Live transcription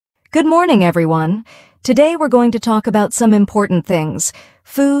Good morning, everyone. Today we're going to talk about some important things: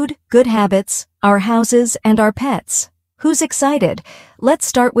 food, good habits, our houses, and our pets. Who's excited? Let's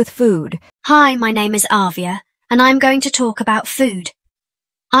start with food. Hi, my name is Avia, and I'm going to talk about food.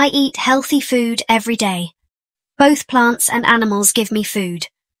 I eat healthy food every day. Both plants and animals give me food.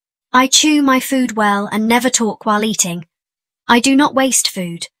 I chew my food well and never talk while eating. I do not waste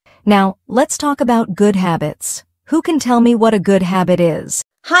food. Now, let's talk about good habits. Who can tell me what a good habit is?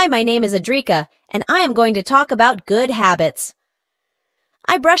 Hi, my name is Adrika, and I am going to talk about good habits.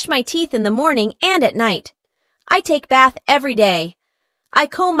 I brush my teeth in the morning and at night. I take bath every day. I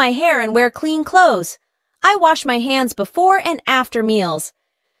comb my hair and wear clean clothes. I wash my hands before and after meals.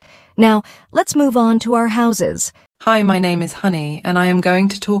 Now, let's move on to our houses. Hi, my name is Honey, and I am going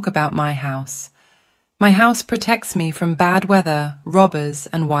to talk about my house. My house protects me from bad weather, robbers,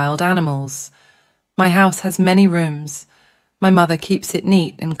 and wild animals. My house has many rooms. My mother keeps it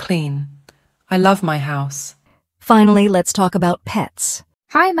neat and clean. I love my house. Finally, let's talk about pets.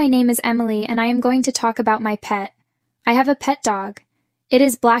 Hi, my name is Emily, and I am going to talk about my pet. I have a pet dog. It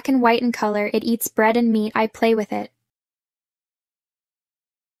is black and white in color. It eats bread and meat. I play with it.